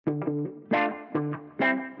Hey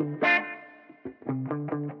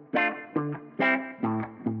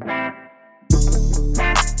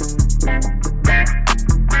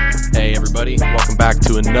everybody, welcome back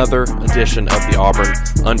to another edition of the Auburn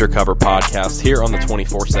Undercover Podcast here on the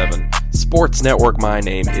 24/7 Sports Network. My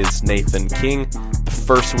name is Nathan King. The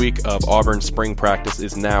first week of Auburn spring practice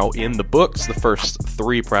is now in the books. The first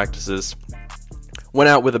three practices went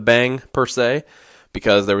out with a bang, per se,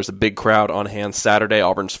 because there was a big crowd on hand Saturday.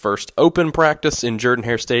 Auburn's first open practice in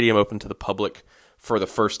Jordan-Hare Stadium, open to the public for the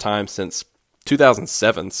first time since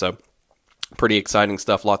 2007, so pretty exciting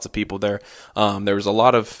stuff. Lots of people there. There was a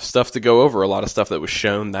lot of stuff to go over, a lot of stuff that was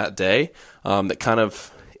shown that day that kind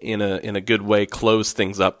of, in a good way, closed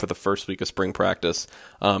things up for the first week of spring practice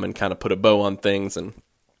and kind of put a bow on things and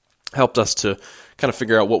helped us to kind of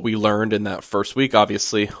figure out what we learned in that first week.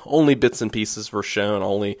 Obviously, only bits and pieces were shown,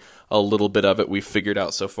 only a little bit of it we've figured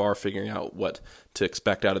out so far, figuring out what to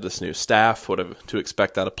expect out of this new staff, what to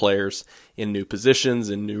expect out of players in new positions,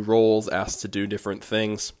 in new roles, asked to do different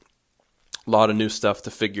things. A lot of new stuff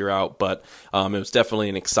to figure out, but it was definitely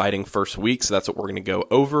an exciting first week, so that's what we're going to go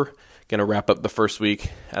over. Going to wrap up the first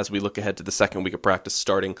week as we look ahead to the second week of practice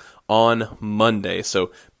starting on Monday.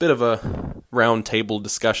 So bit of a round table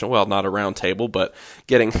discussion. Well, not a round table, but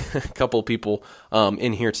getting a couple people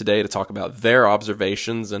in here today to talk about their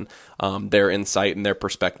observations and their insight and their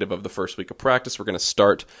perspective of the first week of practice. We're going to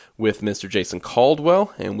start with Mr. Jason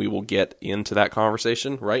Caldwell, and we will get into that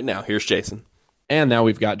conversation right now. Here's Jason. And now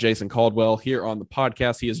we've got Jason Caldwell here on the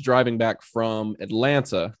podcast. He is driving back from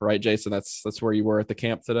Atlanta, right, Jason? That's where you were at the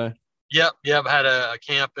camp today? Yep. Had a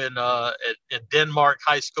camp in Denmark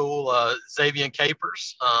High School, Xavier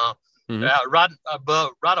Capers, right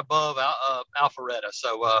above Alpharetta.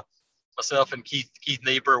 So myself and Keith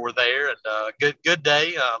Niebuhr were there, and good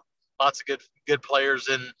day. Lots of good players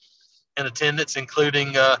in attendance,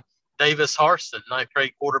 including Davis Harson, ninth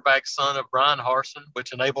grade quarterback, son of Brian Harson,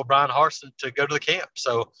 which enabled Brian Harson to go to the camp.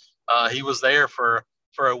 So he was there for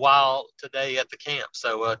a while today at the camp.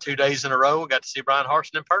 So 2 days in a row, we got to see Brian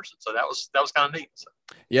Harson in person. So that was kind of neat. So.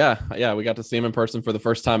 Yeah, we got to see him in person for the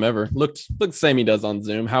first time ever. Looked the same he does on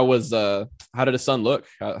Zoom. How did his son look?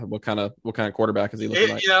 What kind of quarterback is he looking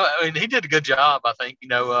like? He did a good job, I think.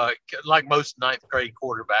 Like most ninth grade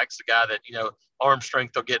quarterbacks, the guy that arm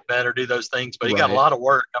strength will get better, do those things, but he got a lot of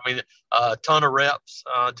work. A ton of reps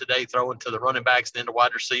today, throwing to the running backs and then to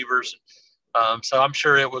wide receivers. So I'm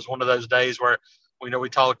sure it was one of those days where we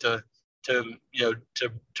talked to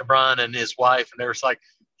Brian and his wife, and they were like,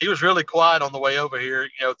 he was really quiet on the way over here.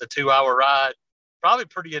 The 2-hour ride, probably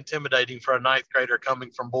pretty intimidating for a ninth grader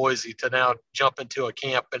coming from Boise to now jump into a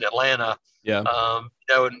camp in Atlanta. Yeah.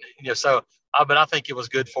 But I think it was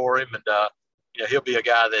good for him, and he'll be a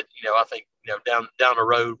guy that I think down the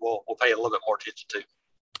road we'll pay a little bit more attention to.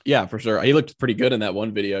 Yeah, for sure. He looked pretty good in that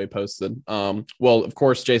one video he posted. Well, of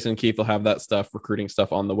course, Jason and Keith will have that stuff, recruiting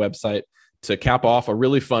stuff, on the website to cap off a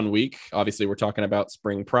really fun week. Obviously, we're talking about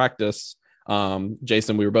spring practice.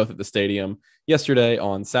 Jason, we were both at the stadium yesterday.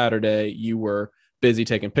 On Saturday, you were busy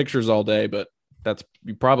taking pictures all day, but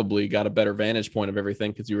you probably got a better vantage point of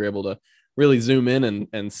everything because you were able to really zoom in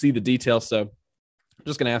and see the details. So I'm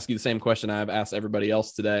just going to ask you the same question I've asked everybody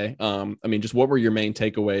else today. Just what were your main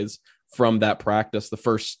takeaways from that practice? The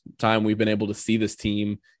first time we've been able to see this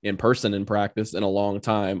team in person in practice in a long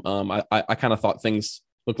time. I kind of thought things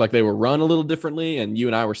looked like they were run a little differently, and you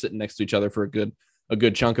and I were sitting next to each other for a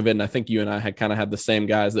good chunk of it. And I think you and I had kind of had the same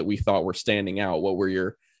guys that we thought were standing out. Who were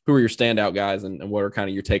your standout guys, and what are kind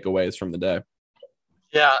of your takeaways from the day?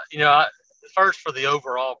 Yeah. First, for the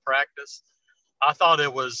overall practice, I thought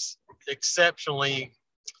it was exceptionally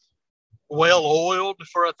well-oiled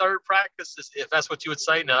for a third practice, if that's what you would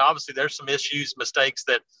say. Now, obviously, there's some issues, mistakes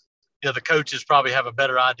that the coaches probably have a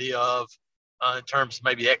better idea of in terms of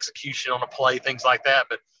maybe execution on a play, things like that.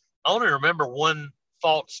 But I only remember one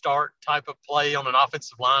false start type of play on an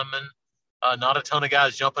offensive lineman, not a ton of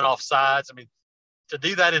guys jumping off sides. To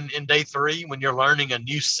do that in day three when you're learning a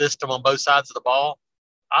new system on both sides of the ball,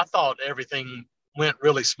 I thought everything went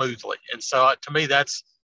really smoothly. And so to me, that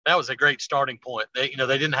was a great starting point. They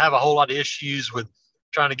didn't have a whole lot of issues with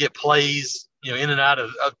trying to get plays, in and out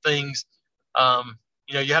of things.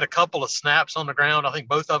 You had a couple of snaps on the ground. I think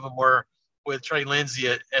both of them were with Trey Lindsey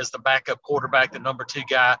as the backup quarterback, the number 2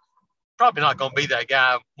 guy. Probably not going to be that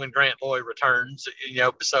guy when Grant Lloyd returns,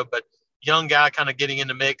 but young guy kind of getting in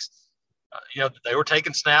the mix. They were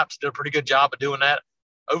taking snaps, did a pretty good job of doing that.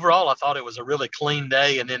 Overall, I thought it was a really clean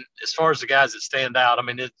day. And then as far as the guys that stand out,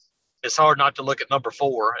 it's hard not to look at number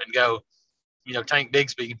 4 and go, Tank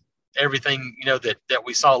Bigsby, everything, that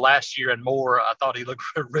we saw last year and more. I thought he looked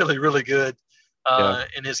really, really good. Yeah.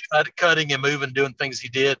 in his cutting and moving, doing things he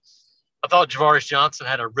did. I thought Javaris Johnson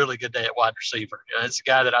had a really good day at wide receiver. It's a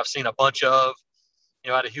guy that I've seen a bunch of,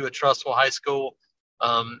 out of Hewitt-Trussville High School.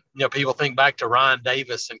 People think back to Ryan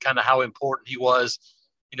Davis and kind of how important he was,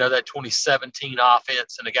 that 2017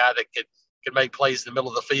 offense and a guy that could make plays in the middle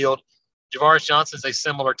of the field. Javaris Johnson's a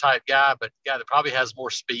similar type guy, but a guy that probably has more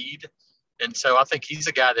speed. And so I think he's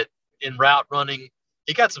a guy that in route running,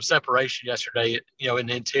 he got some separation yesterday, in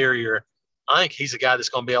the interior. I think he's a guy that's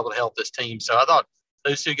going to be able to help this team. So I thought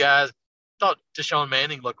those two guys, thought Deshaun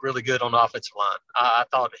Manning looked really good on the offensive line. I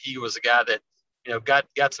thought he was a guy that,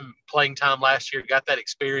 got some playing time last year, got that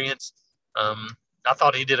experience. I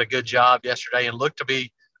thought he did a good job yesterday and looked to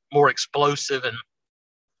be more explosive. And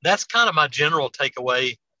that's kind of my general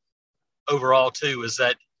takeaway overall, too, is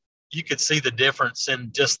that you could see the difference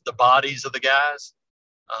in just the bodies of the guys.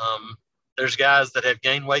 There's guys that have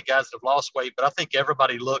gained weight, guys that have lost weight, but I think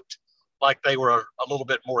everybody looked like they were a little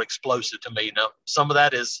bit more explosive to me. Now, some of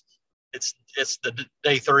that is it's the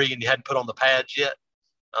day 3 and you hadn't put on the pads yet.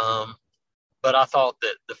 But I thought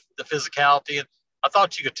that the physicality, and I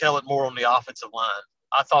thought you could tell it more on the offensive line.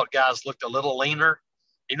 I thought guys looked a little leaner.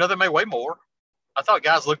 They may weigh more. I thought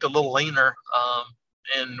guys looked a little leaner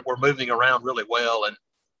and were moving around really well. And,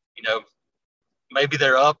 maybe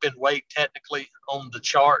they're up in weight technically on the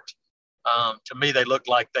chart. To me, they looked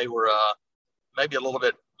like they were maybe a little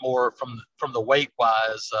bit more from the weight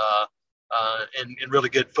wise in really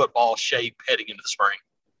good football shape heading into the spring.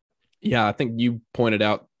 Yeah, I think you pointed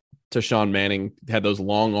out Deshaun Manning had those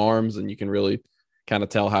long arms, and you can really kind of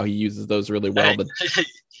tell how he uses those really well. But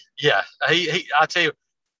yeah, I tell you,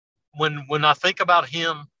 when I think about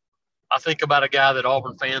him, I think about a guy that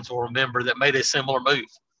Auburn fans will remember that made a similar move.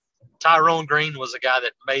 Tyrone Green was a guy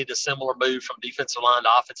that made a similar move from defensive line to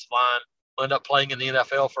offensive line, ended up playing in the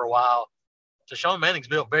NFL for a while. Deshaun Manning's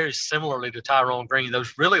built very similarly to Tyrone Green,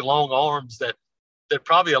 those really long arms that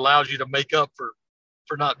probably allows you to make up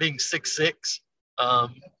for not being 6'6".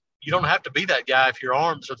 You don't have to be that guy if your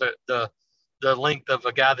arms are the length of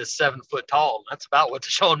a guy that's 7 foot tall. That's about what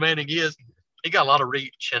Deshaun Manning is. He got a lot of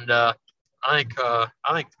reach, and I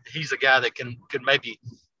think he's a guy that could maybe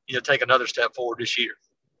take another step forward this year.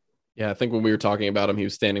 Yeah, I think when we were talking about him, he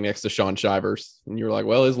was standing next to Sean Shivers, and you were like,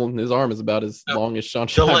 "Well, his arm is about as long as Sean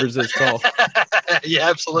Shivers is tall." Yeah,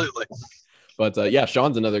 absolutely. But yeah,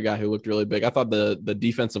 Sean's another guy who looked really big. I thought the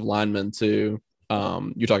defensive linemen too.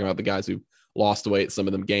 You're talking about the guys who lost weight, some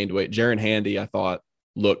of them gained weight. Jaron Handy, I thought,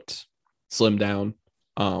 looked slimmed down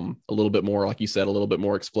a little bit more, like you said, a little bit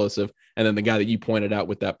more explosive. And then the guy that you pointed out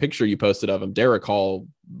with that picture you posted of him, Derek Hall,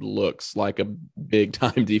 looks like a big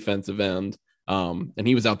time defensive end. And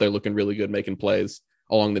he was out there looking really good, making plays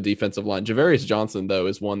along the defensive line. Javaris Johnson, though,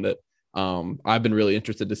 is one that I've been really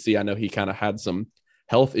interested to see. I know he kind of had some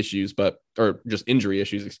health issues, or just injury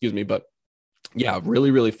issues, excuse me. But yeah,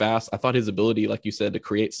 really, really fast. I thought his ability, like you said, to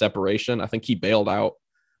create separation. I think he bailed out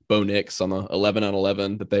Bo Nix on the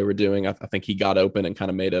 11-on-11 that they were doing. I think he got open and kind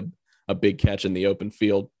of made a big catch in the open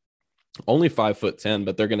field. Only 5'10",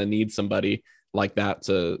 but they're going to need somebody like that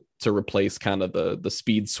to replace kind of the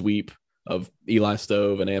speed sweep of Eli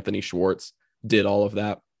Stove and Anthony Schwartz. Did all of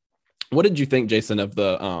that. What did you think, Jason, of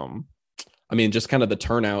the just kind of the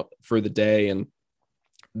turnout for the day, and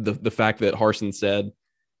the fact that Harsin said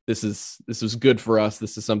this was good for us,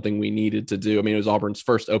 this is something we needed to do? I mean, it was Auburn's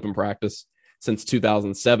first open practice since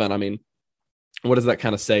 2007. I mean, what does that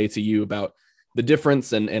kind of say to you about the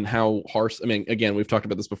difference and how Harsin? I mean, again, we've talked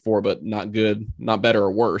about this before, but not good, not better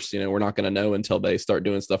or worse. We're not going to know until they start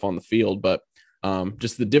doing stuff on the field. But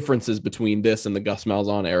just the differences between this and the Gus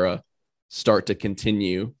Malzahn era start to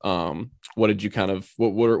continue. What did you kind of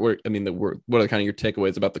what are kind of your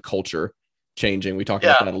takeaways about the culture changing? We talked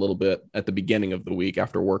about that a little bit at the beginning of the week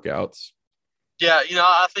after workouts. Yeah,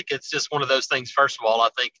 I think it's just one of those things. First of all, I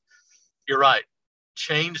think you're right.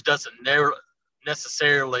 Change doesn't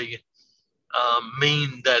necessarily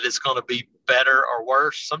mean that it's going to be better or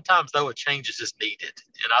worse. Sometimes, though, a change is just needed.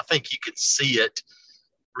 And I think you could see it.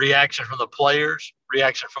 Reaction from the players,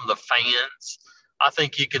 reaction from the fans. I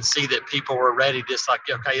think you can see that people were ready, just like,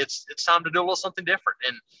 okay, it's time to do a little something different.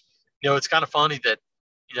 And, it's kind of funny that,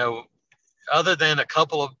 other than a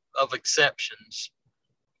couple of exceptions,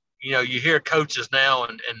 you hear coaches now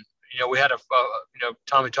and we had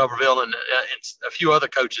Tommy Tuberville and a few other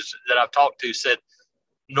coaches that I've talked to said,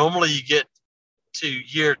 normally you get to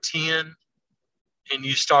year 10 and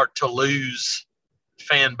you start to lose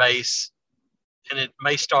fan base, and it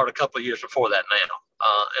may start a couple of years before that now.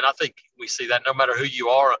 And I think we see that no matter who you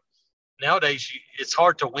are. Nowadays, it's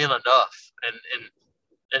hard to win enough. And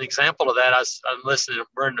an example of that, I'm listening,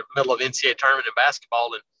 we're in the middle of NCAA tournament in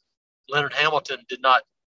basketball, and Leonard Hamilton did not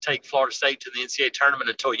take Florida State to the NCAA tournament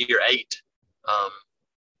until year 8.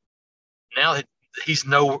 Now he's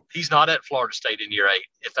not at Florida State in year 8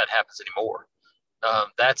 if that happens anymore.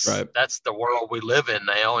 That's the world we live in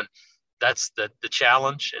now, and that's the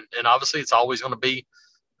challenge. And obviously it's always going to be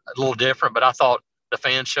a little different, but I thought the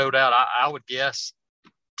fans showed out. I would guess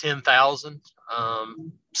 10,000,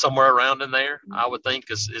 somewhere around in there, I would think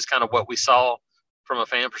is kind of what we saw from a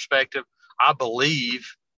fan perspective. I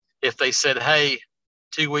believe if they said, hey,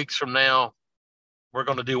 2 weeks from now, we're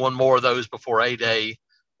going to do one more of those before A-Day,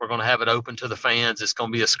 we're going to have it open to the fans, it's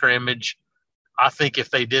going to be a scrimmage. I think if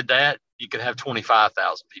they did that, you could have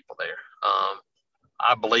 25,000 people there.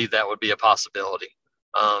 I believe that would be a possibility.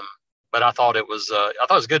 But I thought it was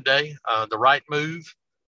a good day, the right move.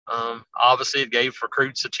 Obviously, it gave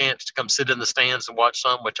recruits a chance to come sit in the stands and watch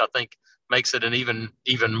some, which I think makes it an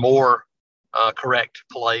even more correct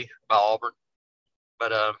play by Auburn.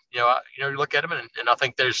 But you look at them, and I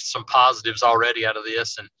think there's some positives already out of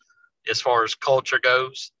this. And as far as culture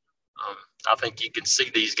goes, I think you can see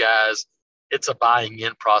these guys. It's a buying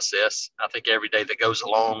in process. I think every day that goes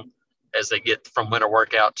along, as they get from winter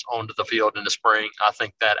workouts onto the field in the spring, I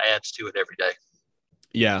think that adds to it every day.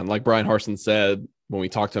 Yeah, and like Brian Harsin said when we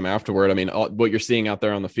talked to him afterward, I mean, what you're seeing out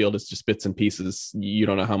there on the field is just bits and pieces. You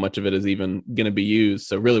don't know how much of it is even going to be used.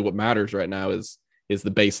 So really what matters right now is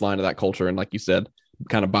the baseline of that culture. And like you said,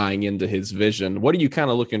 kind of buying into his vision. What are you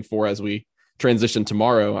kind of looking for as we transition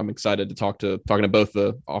tomorrow? I'm excited to talking to both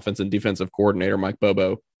the offense and defensive coordinator, Mike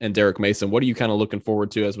Bobo, and Derek Mason. What are you kind of looking forward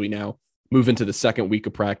to as we now move into the second week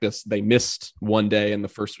of practice? They missed one day in the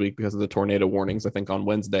first week because of the tornado warnings, I think on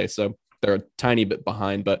Wednesday. So they're a tiny bit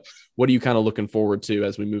behind, but what are you kind of looking forward to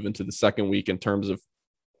as we move into the second week in terms of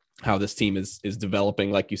how this team is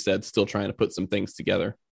developing? Like you said, still trying to put some things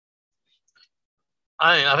together.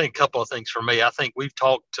 I think a couple of things for me. I think we've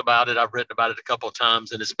talked about it. I've written about it a couple of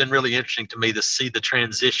times, and it's been really interesting to me to see the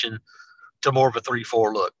transition to more of a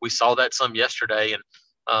 3-4 look. We saw that some yesterday and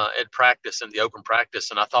at practice, in the open practice,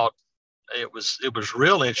 and I thought it was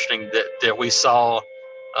real interesting that we saw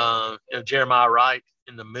Jeremiah Wright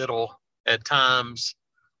in the middle at times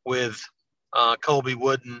with Colby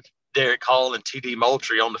Wooden, Derek Hall, and TD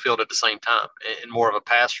Moultrie on the field at the same time in more of a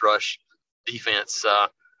pass rush defense.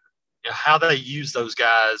 How they use those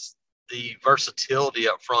guys, the versatility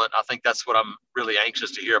up front, I think that's what I'm really anxious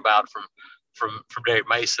to hear about from Derek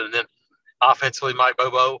Mason. And then offensively, Mike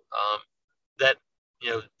Bobo, the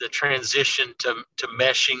transition to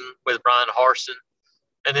meshing with Brian Harsin,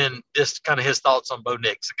 and then just kind of his thoughts on Bo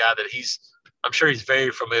Nix, a guy that I'm sure he's very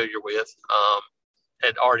familiar with,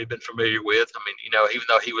 had already been familiar with. I mean, even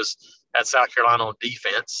though he was at South Carolina on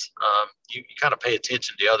defense, you kind of pay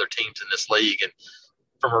attention to other teams in this league. And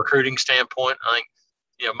from a recruiting standpoint, I think,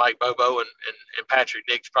 Mike Bobo and Patrick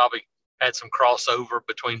Nix probably had some crossover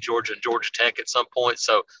between Georgia and Georgia Tech at some point.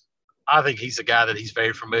 So I think he's a guy that he's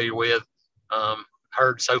very familiar with.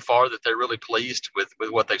 Heard so far that they're really pleased with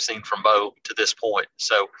what they've seen from Bo to this point.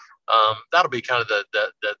 So that'll be kind of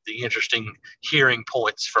the interesting hearing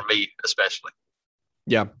points for me, especially.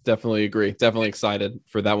 Yeah, definitely agree. Definitely excited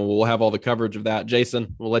for that one. We'll have all the coverage of that.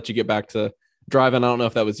 Jason, we'll let you get back to driving. I don't know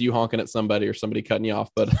if that was you honking at somebody or somebody cutting you off,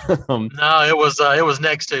 but no, it was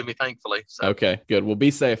next to me, thankfully. So. Okay, good. Well,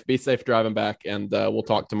 be safe driving back, and we'll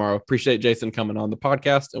talk tomorrow. Appreciate Jason coming on the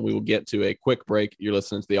podcast, and we will get to a quick break. You're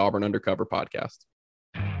listening to the Auburn Undercover podcast.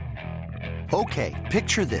 Okay,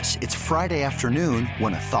 picture this. It's Friday afternoon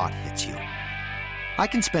when a thought hits you. I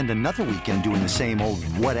can spend another weekend doing the same old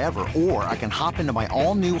whatever, or I can hop into my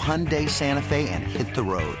all-new Hyundai Santa Fe and hit the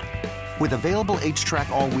road. With available H-Track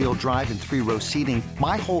all-wheel drive and 3-row seating,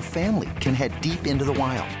 my whole family can head deep into the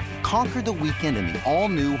wild. Conquer the weekend in the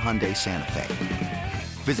all-new Hyundai Santa Fe.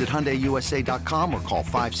 Visit HyundaiUSA.com or call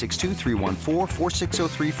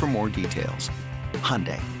 562-314-4603 for more details.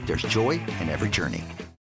 Hyundai, there's joy in every journey.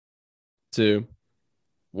 2,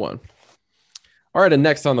 1. All right, and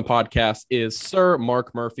next on the podcast is Sir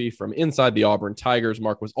Mark Murphy from Inside the Auburn Tigers.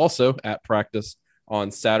 Mark was also at practice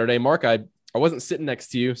on Saturday. Mark, I wasn't sitting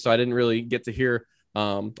next to you, so I didn't really get to hear a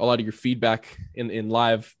lot of your feedback in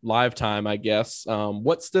live time, I guess.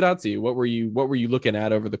 What stood out to you? What were you looking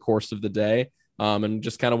at over the course of the day? And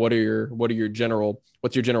just kind of what's your general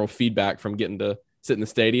feedback from getting to sit in the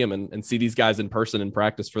stadium and see these guys in person in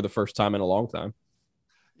practice for the first time in a long time?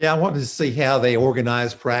 Yeah, I wanted to see how they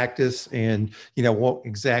organized practice and, what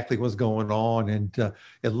exactly was going on. And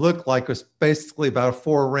it looked like it was basically about a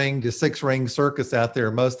 4-ring to 6-ring circus out there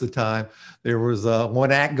most of the time. There was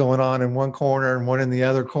one act going on in one corner and one in the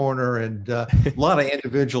other corner, and a lot of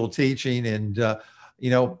individual teaching. And,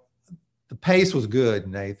 the pace was good,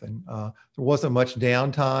 Nathan. There wasn't much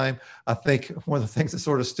downtime. I think one of the things that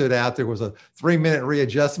sort of stood out, there was a 3-minute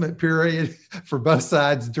readjustment period for both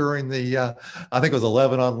sides during the, I think it was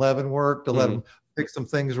 11-on-11 work to let them fix some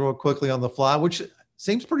things real quickly on the fly, which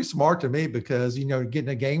seems pretty smart to me because, getting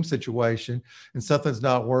a game situation and something's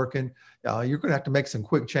not working, you're going to have to make some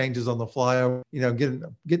quick changes on the fly.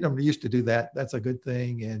 Getting them used to do that. That's a good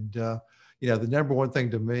thing. And, the number one thing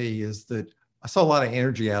to me is that I saw a lot of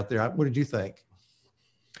energy out there. What did you think?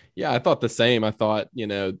 Yeah, I thought the same. I thought,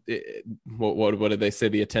 what did they say?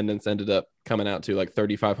 The attendance ended up coming out to like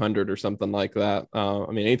 3,500 or something like that.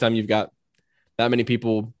 Anytime you've got that many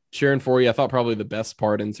people cheering for you, I thought probably the best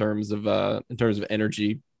part in terms of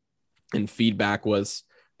energy and feedback was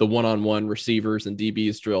the one-on-one receivers and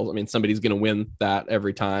DBs drills. Somebody's going to win that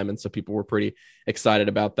every time. And so people were pretty excited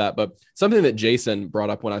about that. But something that Jason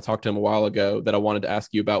brought up when I talked to him a while ago that I wanted to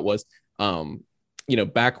ask you about was,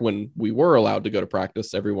 back when we were allowed to go to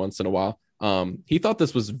practice every once in a while, he thought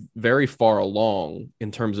this was very far along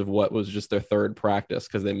in terms of what was just their third practice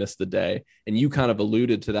because they missed the day. And you kind of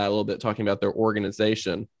alluded to that a little bit, talking about their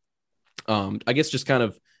organization. I guess just kind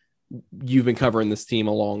of, you've been covering this team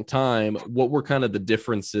a long time. What were kind of the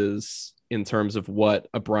differences in terms of what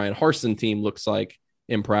a Brian Harsin team looks like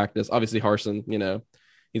in practice? Obviously Harsin,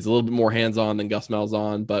 he's a little bit more hands-on than Gus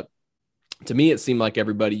Malzahn, but to me, it seemed like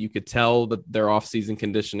everybody, you could tell that their off-season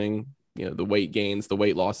conditioning, the weight gains, the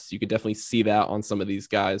weight losses, you could definitely see that on some of these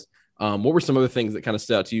guys. What were some other things that kind of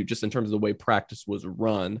stood out to you just in terms of the way practice was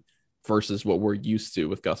run versus what we're used to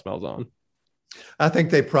with Gus Malzahn? I think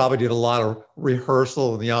they probably did a lot of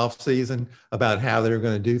rehearsal in the offseason about how they were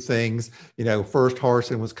going to do things. First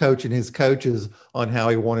Harsin was coaching his coaches on how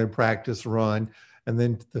he wanted practice run. And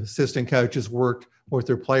then the assistant coaches worked with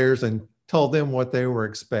their players and told them what they were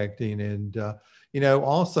expecting. And,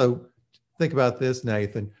 also think about this,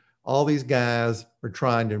 Nathan, all these guys are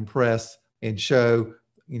trying to impress and show,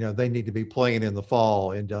 they need to be playing in the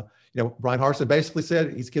fall. And, Brian Harsin basically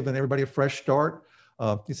said he's giving everybody a fresh start.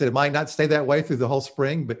 He said it might not stay that way through the whole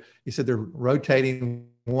spring, but he said they're rotating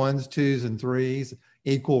 1s, 2s, and 3s,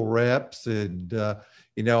 equal reps. And,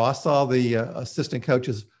 I saw the assistant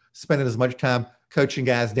coaches spending as much time coaching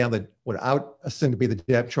guys down what I would assume to be the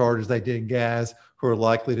depth chart as they did guys who are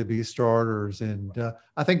likely to be starters. And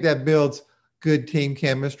I think that builds good team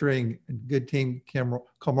chemistry and good team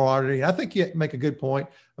camaraderie. I think you make a good point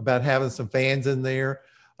about having some fans in there,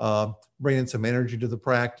 bringing some energy to the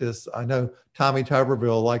practice. I know Tommy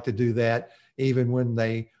Tuberville liked to do that even when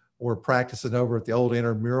they were practicing over at the old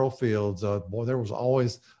intramural fields. There was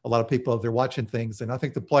always a lot of people out there watching things. And I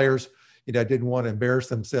think the players, didn't want to embarrass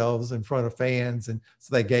themselves in front of fans. And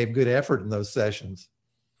so they gave good effort in those sessions.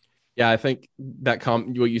 Yeah, I think that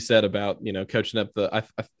what you said about, coaching up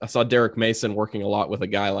I saw Derek Mason working a lot with a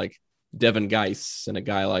guy like Devin Geis and a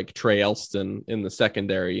guy like Trey Elston in the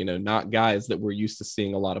secondary, not guys that we're used to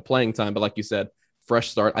seeing a lot of playing time, but like you said, fresh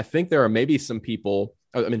start. I think there are maybe some people,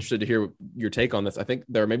 I'm interested to hear your take on this. I think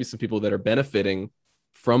there are maybe some people that are benefiting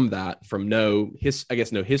from that, from no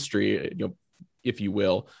history, if you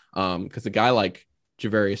will. Because a guy like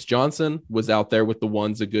Javarius Johnson was out there with the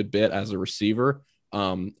ones a good bit as a receiver.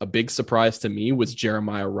 A big surprise to me was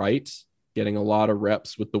Jeremiah Wright getting a lot of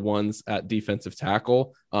reps with the ones at defensive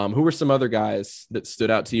tackle. Who were some other guys that stood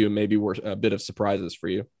out to you and maybe were a bit of surprises for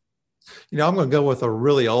you? I'm going to go with a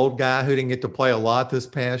really old guy who didn't get to play a lot this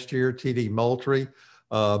past year, T.D. Moultrie.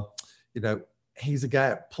 He's a guy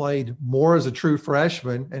that played more as a true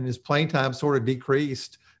freshman, and his playing time sort of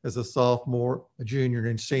decreased as a sophomore, a junior,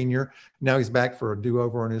 and senior. Now he's back for a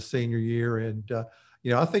do-over on his senior year. And,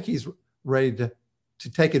 I think he's ready to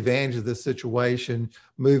take advantage of this situation,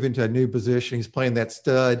 move into a new position. He's playing that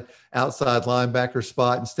stud outside linebacker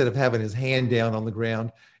spot instead of having his hand down on the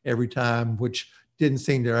ground every time, which didn't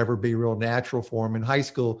seem to ever be real natural for him. In high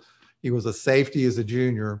school, he was a safety as a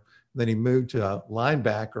junior. Then he moved to a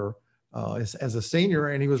linebacker as a senior,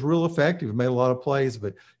 and he was real effective, made a lot of plays,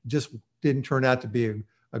 but just didn't turn out to be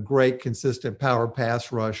a great, consistent power pass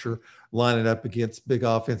rusher lining up against big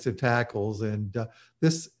offensive tackles. And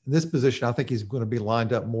this position, I think he's going to be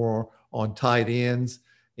lined up more on tight ends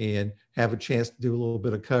and have a chance to do a little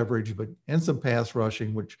bit of coverage, and some pass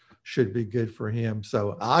rushing, which should be good for him.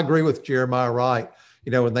 So I agree with Jeremiah Wright.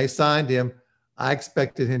 When they signed him, I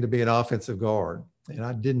expected him to be an offensive guard, and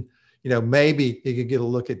I didn't, maybe he could get a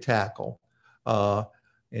look at tackle.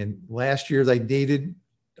 And last year they needed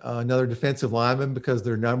another defensive lineman because of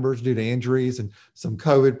their numbers due to injuries and some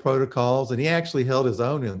COVID protocols. And he actually held his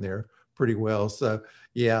own in there pretty well. So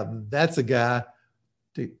yeah, that's a guy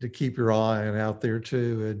to keep your eye on out there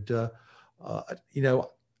too. And,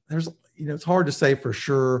 there's, it's hard to say for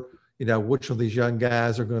sure, which of these young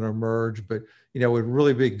guys are going to emerge. But, it would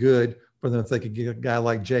really be good for them if they could get a guy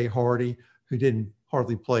like Jay Hardy, who didn't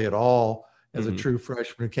hardly play at all as a true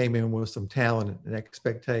freshman, who came in with some talent and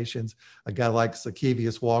expectations. A guy like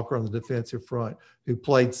Zacchaeus Walker on the defensive front, who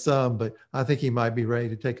played some, but I think he might be ready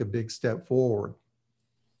to take a big step forward.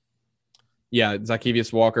 Yeah,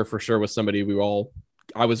 Zacchaeus Walker for sure was somebody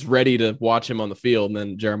I was ready to watch him on the field. And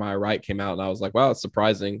then Jeremiah Wright came out and I was like, wow, it's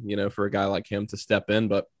surprising, for a guy like him to step in.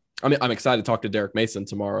 But I'm excited to talk to Derek Mason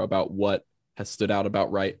tomorrow about what has stood out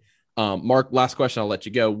about Wright. Mark, last question, I'll let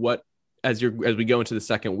you go. As we go into the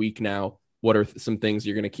second week now, what are some things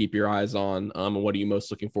you're going to keep your eyes on? And what are you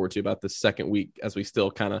most looking forward to about this second week as we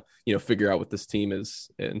still kind of, figure out what this team is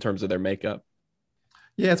in terms of their makeup?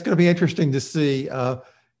 Yeah, it's going to be interesting to see,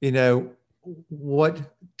 what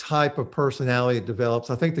type of personality it develops.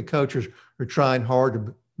 I think the coaches are trying hard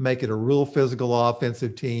to make it a real physical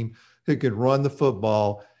offensive team who could run the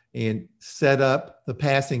football and set up the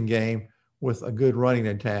passing game with a good running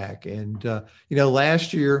attack. And,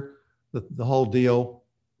 last year, the whole deal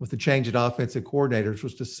with the change in offensive coordinators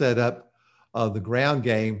was to set up the ground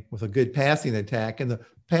game with a good passing attack. And the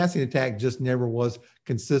passing attack just never was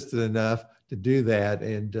consistent enough to do that.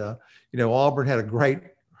 And, Auburn had a great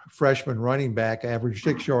freshman running back, averaged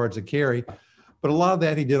 6 yards a carry, but a lot of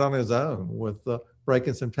that he did on his own with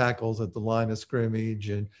breaking some tackles at the line of scrimmage.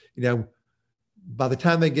 And, by the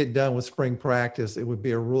time they get done with spring practice, it would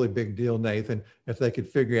be a really big deal, Nathan, if they could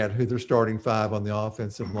figure out who their starting five on the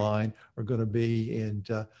offensive line are going to be. And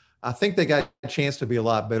I think they got a chance to be a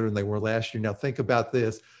lot better than they were last year. Now, think about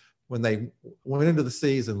this. When they went into the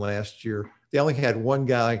season last year, they only had one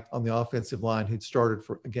guy on the offensive line who'd started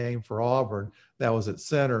for a game for Auburn. That was at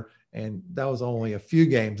center. And that was only a few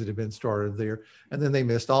games that had been started there. And then they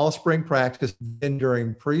missed all spring practice. Then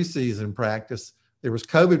during preseason practice, there was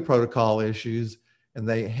COVID protocol issues, and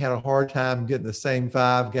they had a hard time getting the same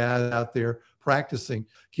five guys out there practicing.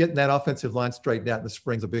 Getting that offensive line straightened out in the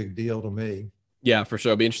spring's a big deal to me. Yeah, for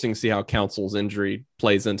sure. It'll be interesting to see how Council's injury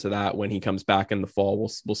plays into that when he comes back in the fall.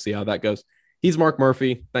 We'll see how that goes. He's Mark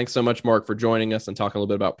Murphy. Thanks so much, Mark, for joining us and talking a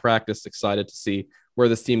little bit about practice. Excited to see where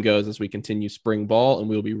this team goes as we continue spring ball, and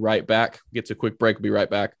we'll be right back. Get to a quick break. We'll be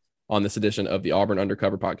right back on this edition of the Auburn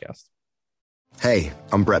Undercover Podcast. Hey,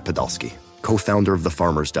 I'm Brett Podolsky, co-founder of The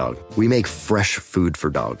Farmer's Dog. We make fresh food for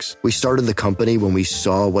dogs. We started the company when we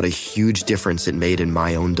saw what a huge difference it made in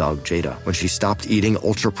my own dog, Jada, when she stopped eating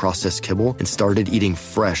ultra-processed kibble and started eating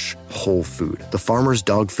fresh, whole food. The Farmer's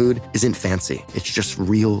Dog food isn't fancy. It's just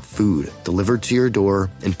real food delivered to your door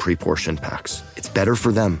in pre-portioned packs. It's better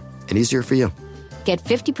for them and easier for you. Get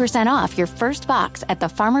 50% off your first box at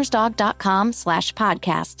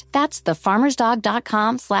thefarmersdog.com/podcast. That's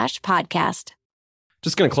thefarmersdog.com/podcast.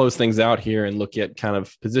 Just going to close things out here and look at kind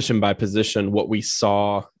of position by position what we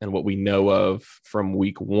saw and what we know of from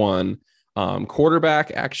week one.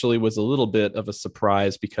 Quarterback actually was a little bit of a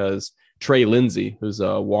surprise because Trey Lindsey, who's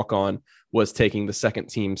a walk-on, was taking the second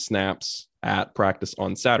team snaps at practice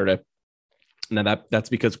on Saturday. Now that's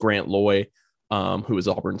because Grant Loy, who was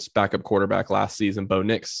Auburn's backup quarterback last season, Bo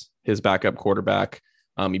Nix, his backup quarterback,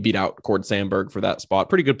 he beat out Cord Sandberg for that spot.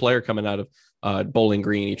 Pretty good player coming out of Bowling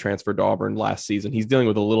Green. He transferred to Auburn last season. He's dealing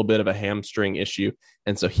with a little bit of a hamstring issue.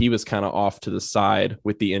 And so he was kind of off to the side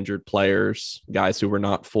with the injured players, guys who were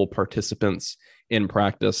not full participants in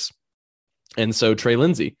practice. And so Trey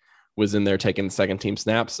Lindsey was in there taking the second team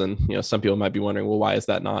snaps. And, some people might be wondering, well, why is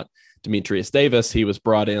that not Demetrius Davis? He was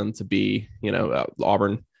brought in to be,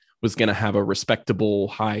 Auburn was going to have a respectable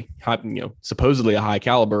high, supposedly a high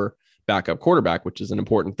caliber backup quarterback, which is an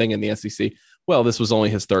important thing in the SEC. Well, this was only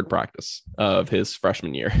his third practice of his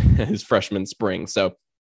freshman year, his freshman spring. So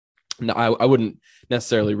no, I wouldn't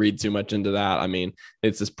necessarily read too much into that. I mean,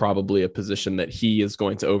 it's just probably a position that he is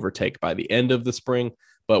going to overtake by the end of the spring.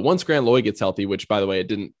 But once Grant Loy gets healthy, which, by the way, it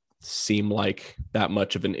didn't seem like that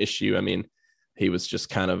much of an issue. I mean, he was just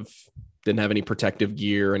kind of didn't have any protective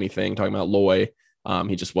gear or anything. Talking about Loy,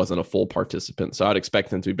 he just wasn't a full participant. So I'd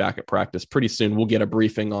expect him to be back at practice pretty soon. We'll get a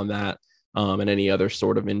briefing on that and any other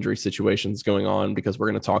sort of injury situations going on, because we're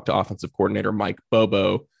going to talk to offensive coordinator Mike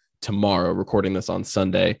Bobo tomorrow, recording this on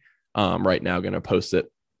Sunday. Right now, going to post it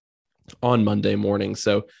on Monday morning.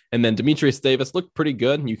 So, and then Demetrius Davis looked pretty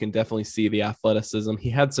good. You can definitely see the athleticism.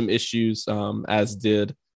 He had some issues, as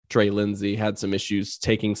did Trey Lindsey, had some issues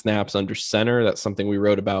taking snaps under center. That's something we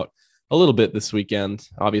wrote about a little bit this weekend.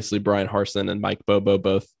 Obviously, Brian Harsin and Mike Bobo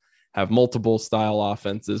both have multiple style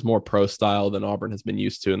offenses, more pro style than Auburn has been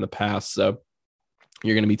used to in the past. So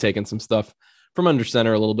you're going to be taking some stuff from under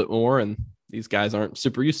center a little bit more, and these guys aren't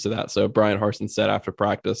super used to that. So Brian Harsin said after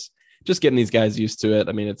practice, just getting these guys used to it.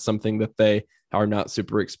 I mean, it's something that they are not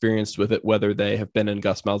super experienced with it, whether they have been in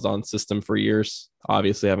Gus Malzahn's system for years,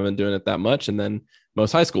 obviously haven't been doing it that much. And then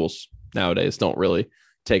most high schools nowadays don't really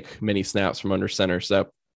take many snaps from under center. So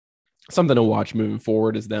something to watch moving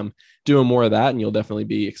forward is them doing more of that. And you'll definitely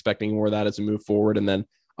be expecting more of that as we move forward. And then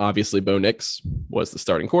obviously Bo Nix was the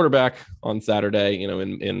starting quarterback on Saturday,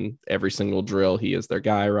 in every single drill. He is their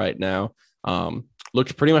guy right now.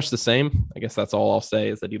 Looked pretty much the same. I guess that's all I'll say,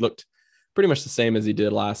 is that he looked pretty much the same as he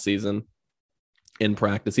did last season in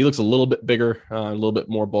practice. He looks a little bit bigger, a little bit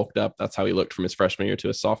more bulked up. That's how he looked from his freshman year to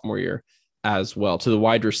his sophomore year as well. To the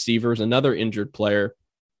wide receivers, another injured player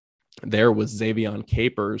there was Xavion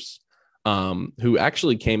Capers, who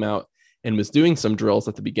actually came out and was doing some drills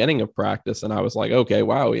at the beginning of practice. And I was like, okay,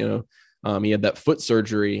 wow. He had that foot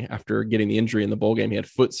surgery after getting the injury in the bowl game. He had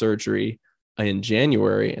foot surgery in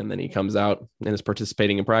January, and then he comes out and is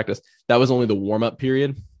participating in practice. That was only the warm-up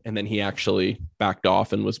period. And then he actually backed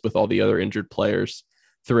off and was with all the other injured players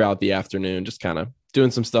throughout the afternoon, just kind of doing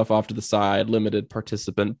some stuff off to the side, limited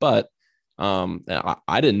participant. But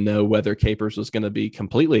I didn't know whether Capers was going to be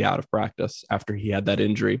completely out of practice after he had that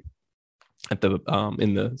injury at the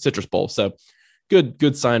in the Citrus Bowl. So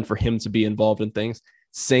good sign for him to be involved in things.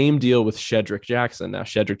 Same deal with Shedrick Jackson. Now,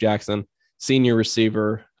 Shedrick Jackson, senior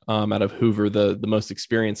receiver out of Hoover, the most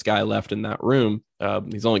experienced guy left in that room.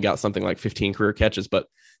 He's only got something like 15 career catches, but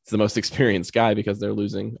it's the most experienced guy because they're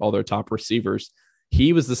losing all their top receivers.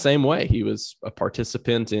 He was the same way. He was a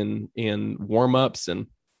participant in warmups and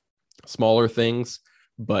smaller things,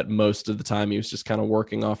 but most of the time he was just kind of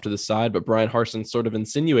working off to the side. But Brian Harsin sort of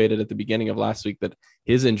insinuated at the beginning of last week that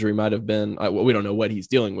his injury might have been, we don't know what he's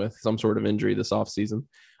dealing with, some sort of injury this offseason,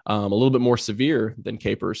 a little bit more severe than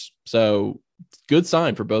Capers. So good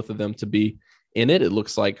sign for both of them to be in it. It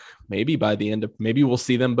looks like maybe by the end of, maybe we'll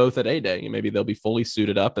see them both at A-Day. Maybe they'll be fully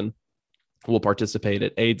suited up and will participate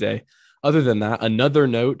at A-Day. Other than that, another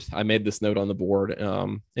note, I made this note on the board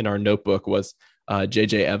in our notebook, was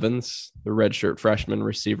J.J. Evans, the redshirt freshman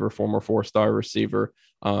receiver, former 4-star receiver,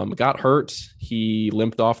 got hurt. He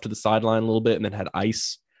limped off to the sideline a little bit and then had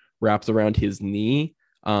ice wrapped around his knee.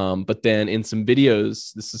 But then in some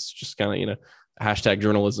videos, this is just kind of, hashtag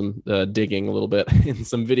journalism digging a little bit in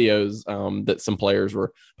some videos that some players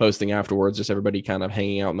were posting afterwards, just everybody kind of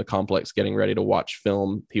hanging out in the complex, getting ready to watch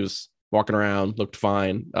film. He was walking around, looked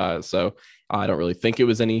fine. So I don't really think it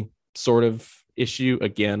was any sort of issue.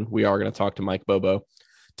 Again, we are going to talk to Mike Bobo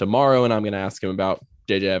tomorrow, and I'm going to ask him about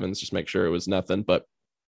JJ Evans, just make sure it was nothing. But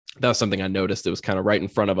that was something I noticed. It was kind of right in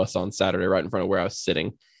front of us on Saturday, right in front of where I was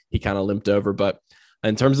sitting. He kind of limped over. But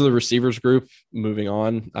in terms of the receivers group, moving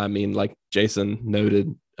on, I mean, like Jason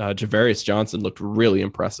noted, Javarius Johnson looked really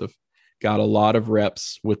impressive. Got a lot of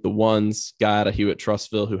reps with the ones, guy out of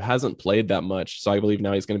Hewitt-Trussville who hasn't played that much. So I believe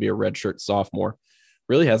now he's going to be a redshirt sophomore.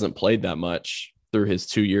 Really hasn't played that much through his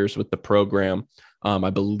 2 years with the program. I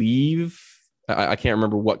believe, I can't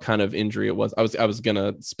remember what kind of injury it was. I was going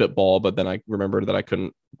to spitball, but then I remembered that I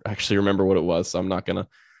couldn't actually remember what it was. So I'm not going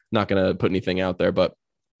to put anything out there, but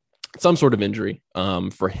some sort of injury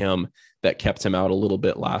for him that kept him out a little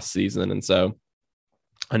bit last season. And so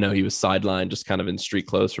I know he was sidelined, just kind of in street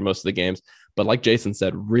clothes for most of the games. But like Jason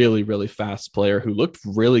said, really, really fast player who looked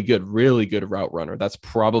really good route runner. That's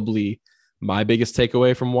probably my biggest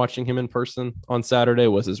takeaway from watching him in person on Saturday,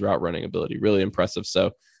 was his route running ability. Really impressive.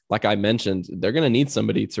 So like I mentioned, they're going to need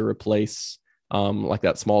somebody to replace like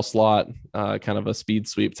that small slot, kind of a speed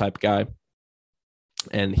sweep type guy.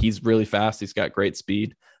 And he's really fast. He's got great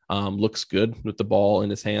speed. Looks good with the ball in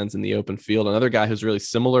his hands in the open field. Another guy who's really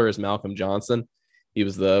similar is Malcolm Johnson. He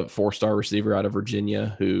was the 4-star receiver out of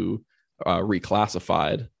Virginia who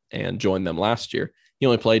reclassified and joined them last year. He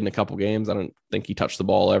only played in a couple games. I don't think he touched the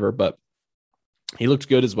ball ever, but he looked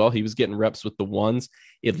good as well. He was getting reps with the ones.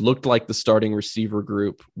 It looked like the starting receiver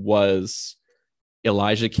group was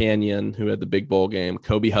Elijah Canyon, who had the big bowl game,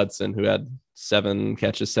 Kobe Hudson, who had 8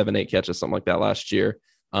 catches, something like that last year.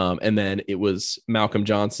 And then it was Malcolm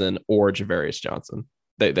Johnson or Javarius Johnson.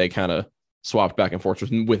 They kind of swapped back and forth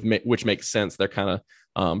which makes sense. They're kind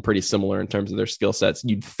of pretty similar in terms of their skill sets.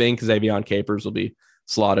 You'd think Xavion Capers will be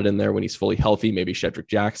slotted in there when he's fully healthy, maybe Shedrick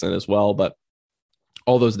Jackson as well, but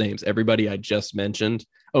all those names, everybody I just mentioned.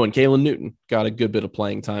 Oh, and Kalen Newton got a good bit of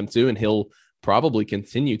playing time too, and he'll probably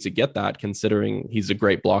continue to get that considering he's a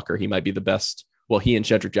great blocker. He might be the best. Well, he and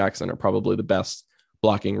Shedrick Jackson are probably the best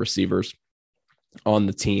blocking receivers on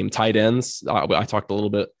the team. Tight ends, I talked a little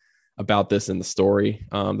bit about this in the story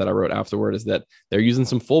that I wrote afterward, is that they're using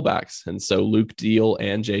some fullbacks. And so Luke Deal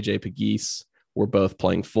and JJ Pegues were both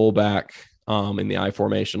playing fullback in the I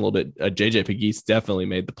formation a little bit. JJ Pegues definitely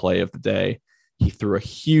made the play of the day. He threw a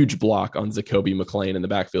huge block on Zacoby McClain in the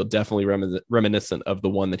backfield, definitely reminiscent of the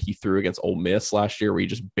one that he threw against Ole Miss last year, where he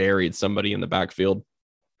just buried somebody in the backfield.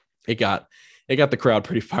 It got the crowd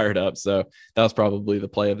pretty fired up. So that was probably the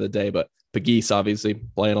play of the day. But Pegues obviously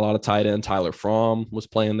playing a lot of tight end. Tyler Fromm was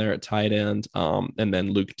playing there at tight end. And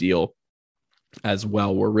then Luke Deal as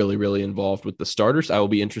well were really, really involved with the starters. I will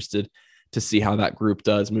be interested to see how that group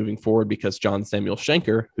does moving forward, because John Samuel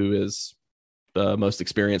Schenker, who is the most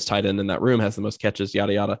experienced tight end in that room, has the most catches,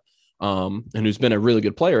 yada, yada, and who's been a really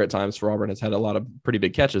good player at times for Auburn, has had a lot of pretty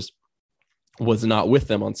big catches, was not with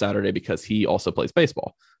them on Saturday because he also plays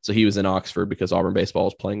baseball. So he was in Oxford because Auburn baseball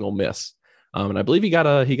was playing Ole Miss. And I believe he got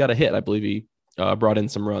a hit. I believe he brought in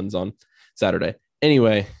some runs on Saturday.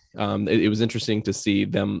 Anyway, it was interesting to see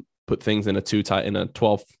them put things in a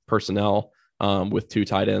 12 personnel with 2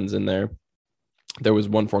 tight ends in there. There was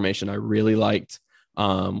one formation I really liked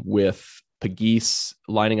with Pegues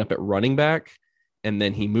lining up at running back, and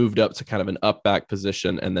then he moved up to kind of an up back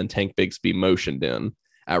position, and then Tank Bigsby motioned in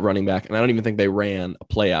at running back. And I don't even think they ran a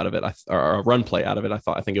play out of it, or a run play out of it.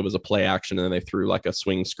 I think it was a play action, and then they threw like a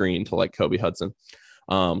swing screen to like Kobe Hudson.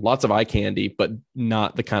 Lots of eye candy, but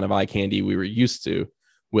not the kind of eye candy we were used to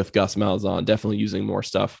with Gus Malzahn. Definitely using more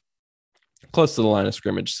stuff close to the line of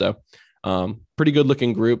scrimmage. So pretty good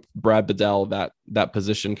looking group. Brad Bedell, that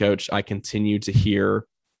position coach, I continue to hear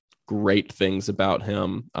great things about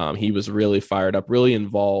him. He was really fired up, really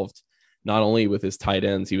involved, not only with his tight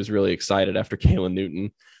ends. He was really excited after Kalen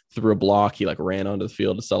Newton threw a block. He like ran onto the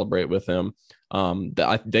field to celebrate with him.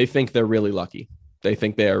 They think they're really lucky. They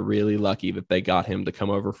think they are really lucky that they got him to come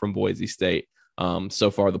over from Boise State.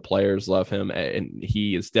 So far, the players love him, and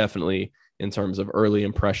he is definitely, in terms of early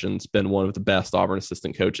impressions, been one of the best Auburn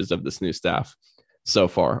assistant coaches of this new staff so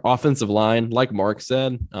far. Offensive line, like Mark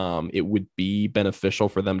said, it would be beneficial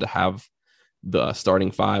for them to have the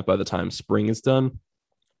starting 5 by the time spring is done.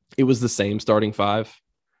 It was the same starting 5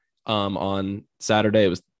 on Saturday. It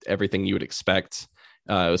was everything you would expect.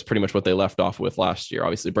 It was pretty much what they left off with last year.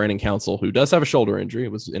 Obviously, Brandon Council, who does have a shoulder injury,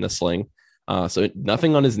 was in a sling. So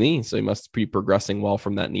nothing on his knee. So he must be progressing well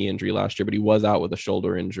from that knee injury last year, but he was out with a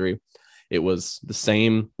shoulder injury. It was the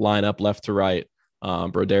same lineup left to right.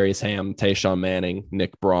 Brodarius Ham, Tayshawn Manning,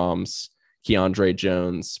 Nick Brahms, Keandre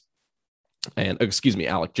Jones, and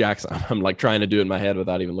Alec Jackson. I'm like trying to do it in my head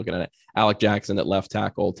without even looking at it. Alec Jackson at left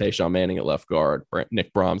tackle, Tayshawn Manning at left guard,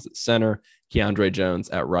 Nick Brahms at center, Keandre Jones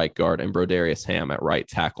at right guard, and Brodarius Ham at right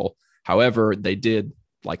tackle. However, they did,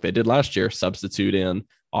 like they did last year, substitute in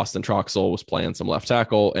Austin Troxell was playing some left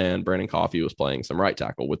tackle, and Brandon Coffey was playing some right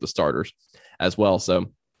tackle with the starters as well. So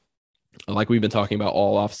like we've been talking about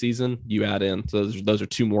all off season, you add in, so those are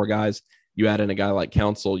 2 more guys. You add in a guy like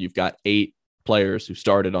Council, you've got 8 players who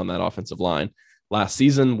started on that offensive line last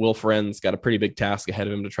season. Will Friend's got a pretty big task ahead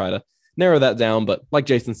of him to try to narrow that down. But like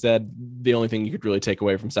Jason said, the only thing you could really take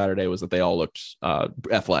away from Saturday was that they all looked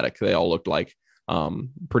athletic. They all looked like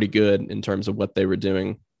pretty good in terms of what they were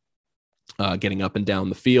doing, getting up and down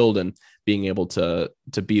the field and being able to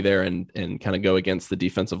be there and kind of go against the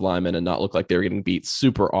defensive linemen and not look like they were getting beat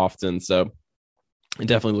super often. So it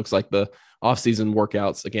definitely looks like the offseason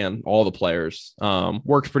workouts, again, all the players,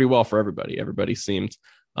 worked pretty well for everybody. Everybody seemed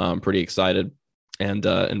pretty excited.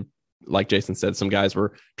 And like Jason said, some guys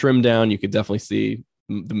were trimmed down. You could definitely see,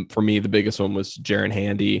 for me, the biggest one was Jaron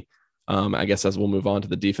Handy. I guess as we'll move on to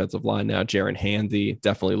the defensive line now, Jaron Handy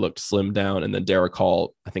definitely looked slimmed down. And then Derek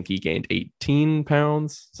Hall, I think he gained 18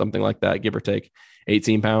 pounds, something like that, give or take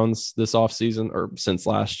 18 pounds this offseason or since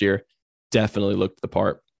last year. Definitely looked the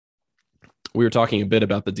part. We were talking a bit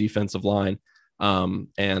about the defensive line,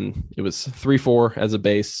 and it was 3-4 as a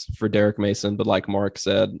base for Derek Mason. But like Mark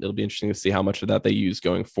said, it'll be interesting to see how much of that they use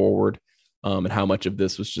going forward, and how much of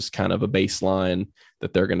this was just kind of a baseline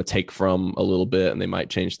that they're going to take from a little bit, and they might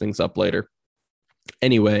change things up later.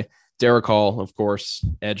 Anyway, Derek Hall, of course,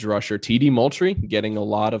 edge rusher. TD Moultrie getting a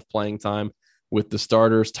lot of playing time with the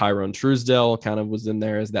starters. Tyrone Truesdell kind of was in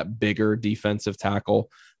there as that bigger defensive tackle.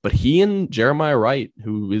 But he and Jeremiah Wright,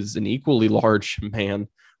 who is an equally large man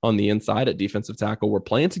on the inside at defensive tackle, were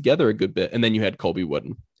playing together a good bit. And then you had Colby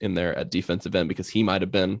Wooden in there at defensive end because he might have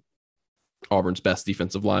been Auburn's best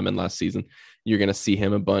defensive lineman last season. You're going to see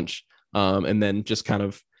him a bunch. And then just kind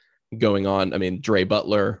of going on, I mean, Dre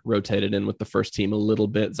Butler rotated in with the first team a little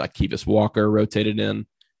bit. Zacchaeus Walker rotated in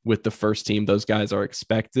with the first team. Those guys are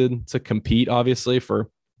expected to compete, obviously, for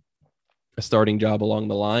a starting job along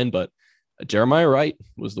the line. But Jeremiah Wright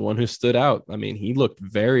was the one who stood out. I mean, he looked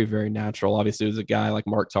very, very natural. Obviously, it was a guy like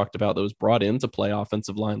Mark talked about that was brought in to play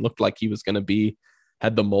offensive line. Looked like he was going to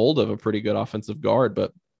had the mold of a pretty good offensive guard,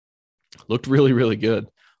 but looked really, really good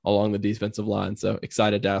along the defensive line. So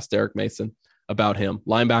excited to ask Derek Mason about him.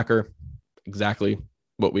 Linebacker, exactly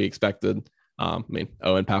what we expected.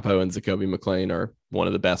 Owen Papo and Zacoby McClain are one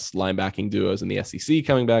of the best linebacking duos in the SEC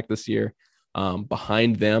coming back this year.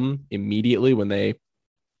 Behind them, immediately when they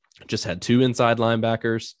just had 2 inside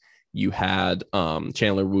linebackers, you had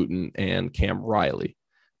Chandler Wooten and Cam Riley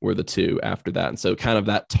were the 2 after that. And so kind of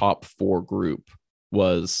that top 4 group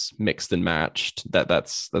was mixed and matched.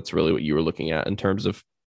 That's really what you were looking at in terms of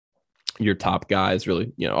your top guys.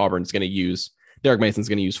 Really, Auburn's going to use, Derek Mason's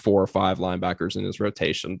going to use 4 or 5 linebackers in his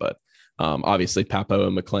rotation, but obviously Papo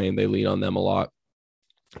and McClain, they lean on them a lot.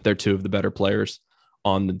 They're 2 of the better players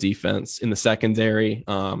on the defense. In the secondary,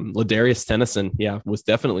 Ladarius Tennyson, was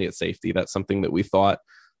definitely at safety. That's something that we thought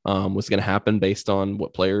was going to happen based on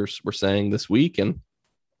what players were saying this week. And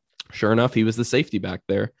sure enough, he was the safety back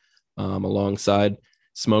there alongside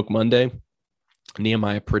Smoke Monday.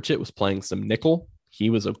 Nehemiah Pritchett was playing some nickel. He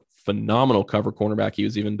was a phenomenal cover cornerback. He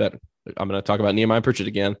was even better. I'm going to talk about Nehemiah Pritchett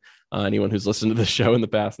again. Anyone who's listened to the show in the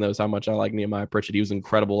past knows how much I like Nehemiah Pritchett. He was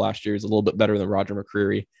incredible last year. He's a little bit better than Roger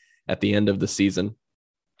McCreary at the end of the season.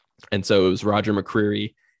 And so it was Roger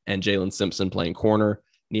McCreary and Jalen Simpson playing corner.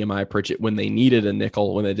 Nehemiah Pritchett, when they needed a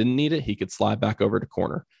nickel, when they didn't need it, he could slide back over to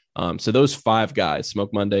corner. So those 5 guys,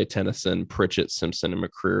 Smoke Monday, Tennyson, Pritchett, Simpson, and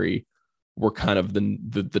McCreary, were kind of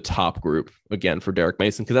the top group again for Derek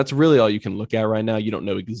Mason, because that's really all you can look at right now. You don't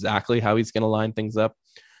know exactly how he's going to line things up,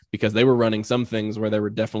 because they were running some things where there were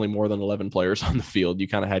definitely more than 11 players on the field. You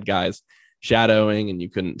kind of had guys shadowing, and you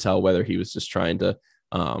couldn't tell whether he was just trying to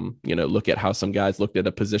look at how some guys looked at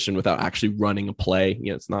a position without actually running a play.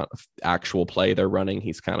 It's not an actual play they're running.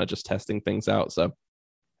 He's kind of just testing things out. So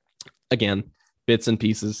again, bits and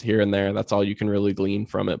pieces here and there. That's all you can really glean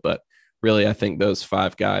from it. But really, I think those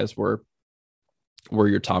 5 guys were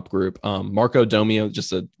your top group. Marco Domio,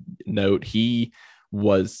 just a note, he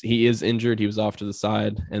is injured. He was off to the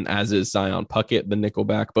side, and as is Zion Puckett, the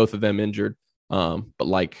nickelback, both of them injured. But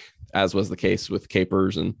like as was the case with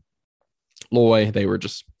Capers and Loy, they were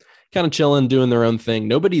just kind of chilling, doing their own thing.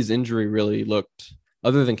 Nobody's injury really looked,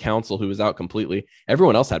 other than Council, who was out completely.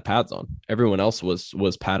 Everyone else had pads on. Everyone else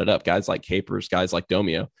was padded up. Guys like Capers, guys like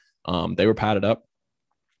Domio, they were padded up,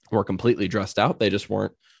 were completely dressed out. They just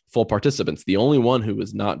weren't full participants. The only one who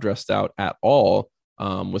was not dressed out at all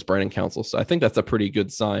was Brandon Council. So I think that's a pretty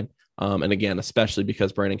good sign. And again, especially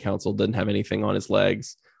because Brandon Council didn't have anything on his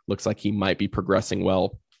legs. Looks like he might be progressing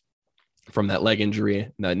well from that leg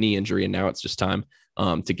injury, that knee injury. And now it's just time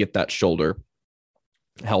to get that shoulder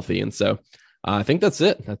healthy. And so I think that's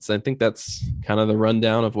it. I think that's kind of the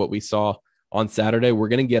rundown of what we saw on Saturday. We're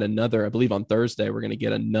going to get another, I believe on Thursday, we're going to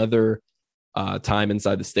get another time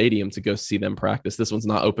inside the stadium to go see them practice. This one's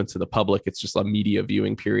not open to the public. It's just a media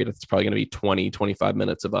viewing period. It's probably going to be 25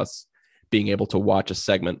 minutes of us being able to watch a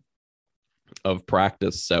segment of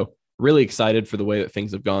practice. So really excited for the way that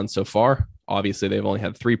things have gone so far. Obviously, they've only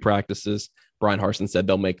had 3 practices. Brian Harsin said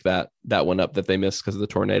they'll make that one up that they missed because of the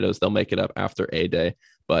tornadoes. They'll make it up after A Day,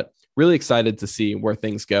 but really excited to see where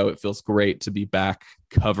things go. It feels great to be back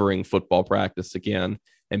covering football practice again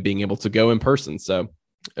and being able to go in person. So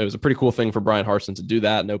it was a pretty cool thing for Brian Harsin to do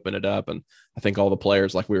that and open it up. And I think all the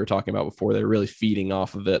players, like we were talking about before, they're really feeding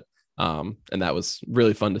off of it. And that was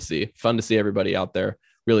really fun to see everybody out there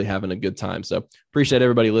really having a good time. So appreciate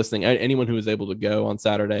everybody listening. Anyone who was able to go on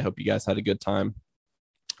Saturday, I hope you guys had a good time.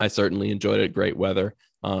 I certainly enjoyed it. Great weather.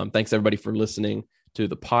 Thanks everybody for listening to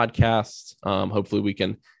the podcast. Hopefully we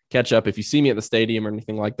can catch up. If you see me at the stadium or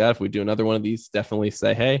anything like that, if we do another one of these, definitely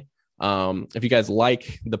say, hey. If you guys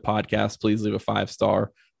like the podcast, please leave a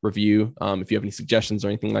 5-star review. If you have any suggestions or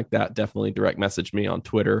anything like that, definitely direct message me on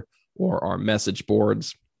Twitter or our message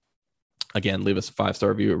boards. Again, leave us a 5-star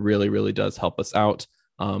review. It really, really does help us out.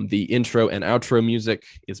 The intro and outro music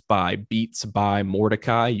is by Beats by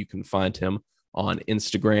Mordecai. You can find him on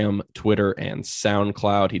Instagram, Twitter, and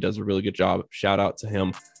SoundCloud. He does a really good job. Shout out to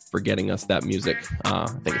him for getting us that music. I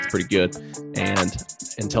think it's pretty good. And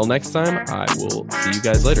until next time, I will see you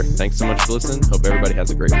guys later. Thanks so much for listening. Hope everybody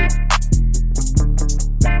has a great week.